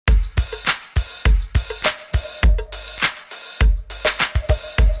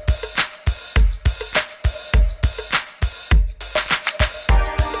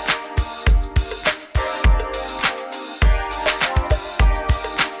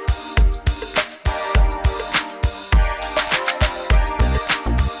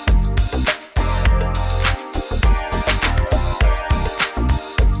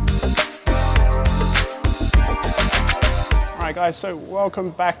guys, so welcome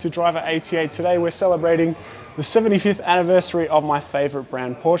back to Driver 88. Today we're celebrating the 75th anniversary of my favorite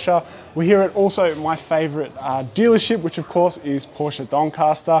brand, Porsche. We're here at also my favorite dealership, which of course is Porsche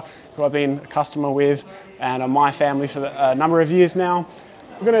Doncaster, who I've been a customer with and are my family for a number of years now.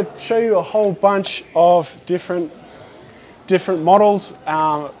 We're going to show you a whole bunch of different models,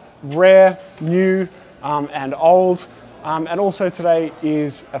 rare, new, and old. And also today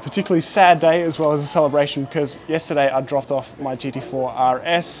is a particularly sad day as well as a celebration because yesterday I dropped off my GT4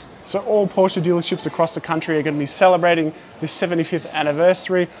 RS. So all Porsche dealerships across the country are going to be celebrating this 75th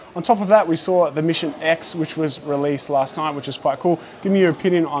anniversary. On top of that, we saw the Mission X, which was released last night, which is quite cool. Give me your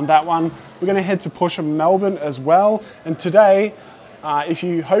opinion on that one. We're going to head to Porsche Melbourne as well. And today, if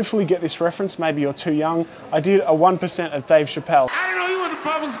you hopefully get this reference, maybe you're too young, I did a 1% of Dave Chappelle. I didn't know you went to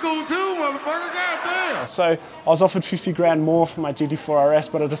public school too, motherfucker. Goddamn. So I was offered 50 grand more for my GT4 RS,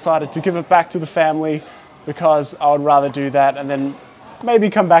 but I decided to give it back to the family because I would rather do that and then maybe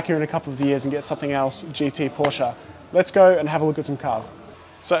come back here in a couple of years and get something else GT Porsche. Let's go and have a look at some cars.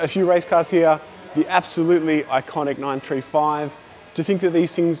 So a few race cars here, the absolutely iconic 935. To think that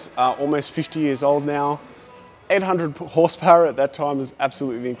these things are almost 50 years old now. 800 horsepower at that time is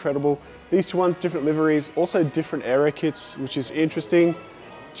absolutely incredible. These two ones, different liveries, also different aero kits, which is interesting.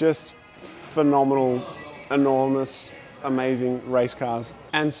 Just phenomenal, enormous, amazing race cars.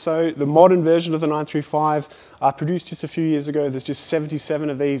 And so the modern version of the 935 produced just a few years ago. There's just 77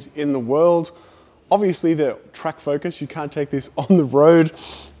 of these in the world. Obviously they're track focused. You can't take this on the road.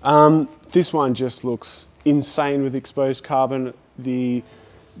 This one just looks insane with exposed carbon.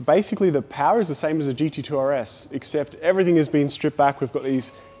 Basically the power is the same as a GT2 RS, except everything has been stripped back. We've got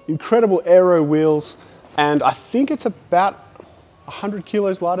these incredible aero wheels, and I think it's about 100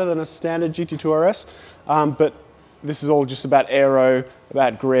 kilos lighter than a standard GT2 RS, but this is all just about aero,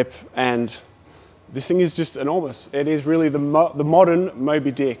 about grip, and this thing is just enormous. It is really the modern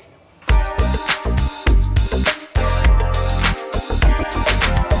Moby Dick.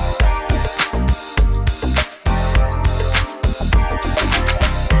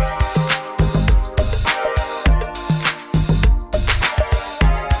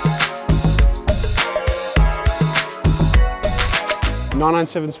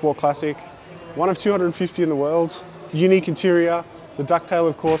 .997 Sport Classic, one of 250 in the world. Unique interior, the ducktail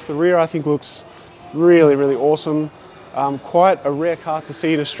of course. The rear I think looks really, really awesome. Quite a rare car to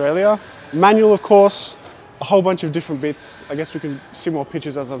see in Australia. Manual of course, a whole bunch of different bits. I guess we can see more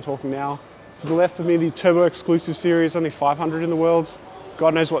pictures as I'm talking now. To the left of me, the Turbo Exclusive Series, only 500 in the world.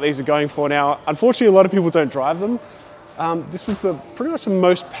 God knows what these are going for now. Unfortunately, a lot of people don't drive them. This was pretty much the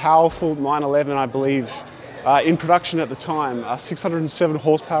most powerful 911, I believe, in production at the time. 607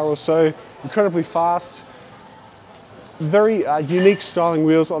 horsepower or so, incredibly fast. Very unique styling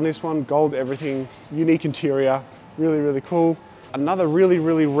wheels on this one, gold everything, unique interior, really, really cool. Another really,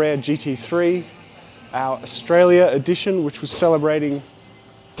 really rare GT3, our Australia edition, which was celebrating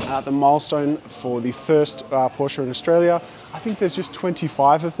the milestone for the first Porsche in Australia. I think there's just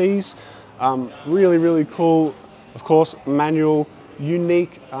 25 of these. Really, really cool, of course, manual,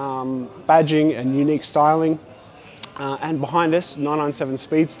 unique badging and unique styling. And behind us, 997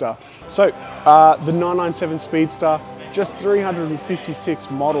 Speedster. So the 997 Speedster, just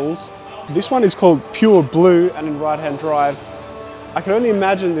 356 models. This one is called Pure Blue and in right-hand drive. I can only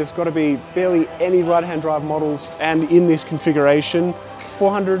imagine there's got to be barely any right-hand drive models and in this configuration.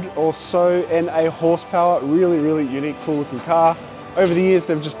 400 or so NA horsepower, really, really unique, cool looking car. Over the years,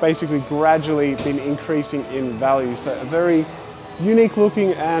 they've just basically gradually been increasing in value. So a very unique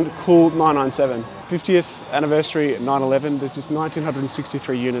looking and cool 997. 50th anniversary 911, there's just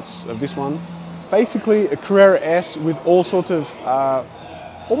 1,963 units of this one. Basically a Carrera S with all sorts of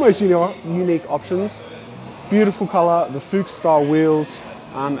almost unique options. Beautiful color, the Fuchs style wheels,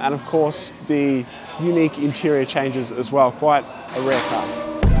 and of course the unique interior changes as well. Quite a rare car.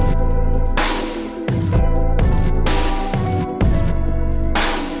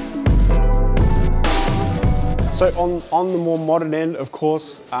 So on the more modern end, of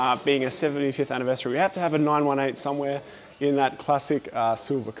course, being a 75th anniversary, we have to have a 918 somewhere in that classic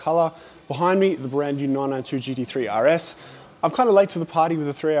silver color. Behind me, the brand new 992 GT3 RS. I'm kind of late to the party with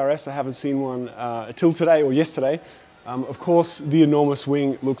the 3RS. I haven't seen one until today or yesterday. Of course, the enormous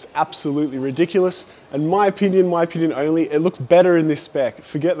wing looks absolutely ridiculous. And my opinion only, it looks better in this spec.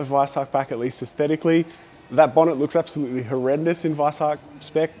 Forget the Weissach back, at least aesthetically. That bonnet looks absolutely horrendous in Weissach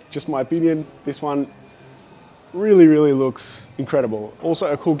spec, just my opinion. This one really, really looks incredible.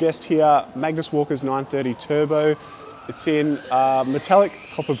 Also a cool guest here, Magnus Walker's 930 Turbo. It's in metallic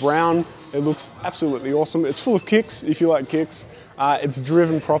copper brown. It looks absolutely awesome. It's full of kicks, if you like kicks. It's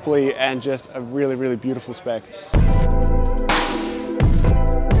driven properly and just a really, really beautiful spec.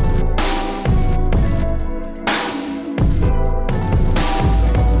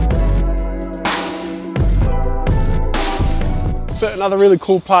 So another really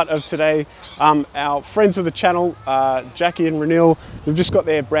cool part of today, our friends of the channel, Jackie and Renil, they've just got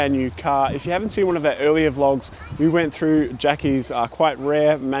their brand new car. If you haven't seen one of our earlier vlogs, we went through Jackie's quite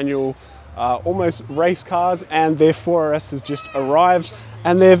rare manual, almost race cars, and their 4RS has just arrived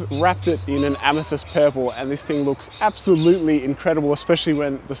and they've wrapped it in an amethyst purple, and this thing looks absolutely incredible, especially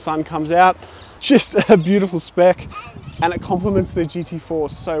when the sun comes out. Just a beautiful spec, and it complements the GT4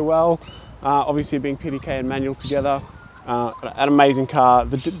 so well. Obviously being PDK and manual together. An amazing car.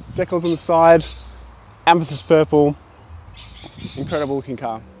 The decals on the side, amethyst purple, incredible looking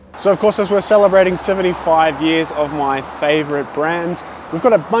car. So of course, as we're celebrating 75 years of my favorite brand, we've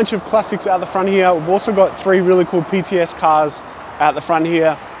got a bunch of classics out the front here. We've also got 3 really cool PTS cars out the front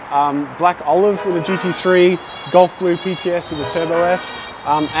here. Black olive with a GT3, Golf blue PTS with a Turbo S,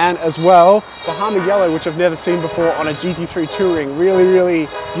 and as well, Bahama yellow, which I've never seen before on a GT3 Touring. Really, really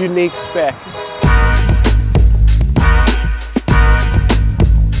unique spec.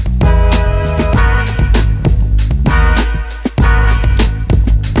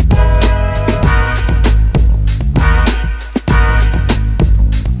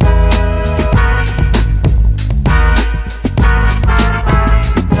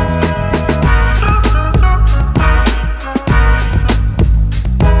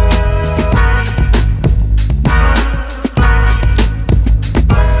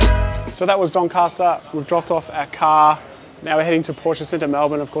 So that was Doncaster. We've dropped off our car. Now we're heading to Porsche Centre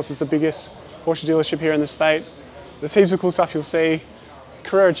Melbourne. Of course, it's the biggest Porsche dealership here in the state. There's heaps of cool stuff you'll see.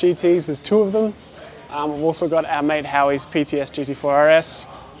 Carrera GTs, there's 2 of them. We've also got our mate Howie's PTS GT4 RS,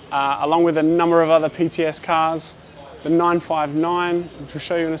 along with a number of other PTS cars. The 959, which we'll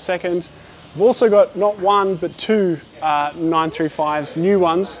show you in a second. We've also got not 1, but 2 935s, new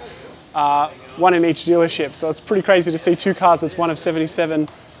ones, 1 in each dealership. So it's pretty crazy to see 2 cars that's one of 77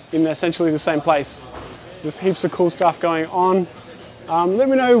 in essentially the same place. There's heaps of cool stuff going on. Let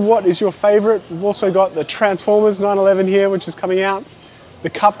me know what is your favorite. We've also got the Transformers 911 here, which is coming out. The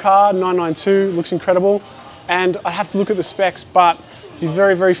cupcar 992 looks incredible. And I have to look at the specs, but the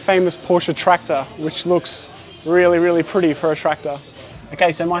very, very famous Porsche tractor, which looks really, really pretty for a tractor.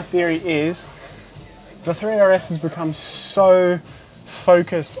 Okay, so my theory is the 3RS has become so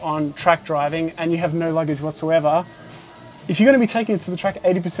focused on track driving and you have no luggage whatsoever. If you're going to be taking it to the track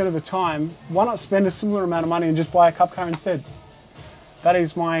 80% of the time, why not spend a similar amount of money and just buy a cup car instead? That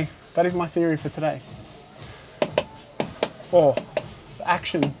is my theory for today. Oh, the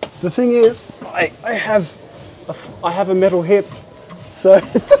action. The thing is, I have a metal hip, so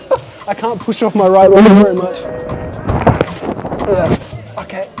I can't push off my right one very much.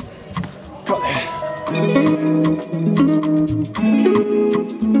 Okay, got there.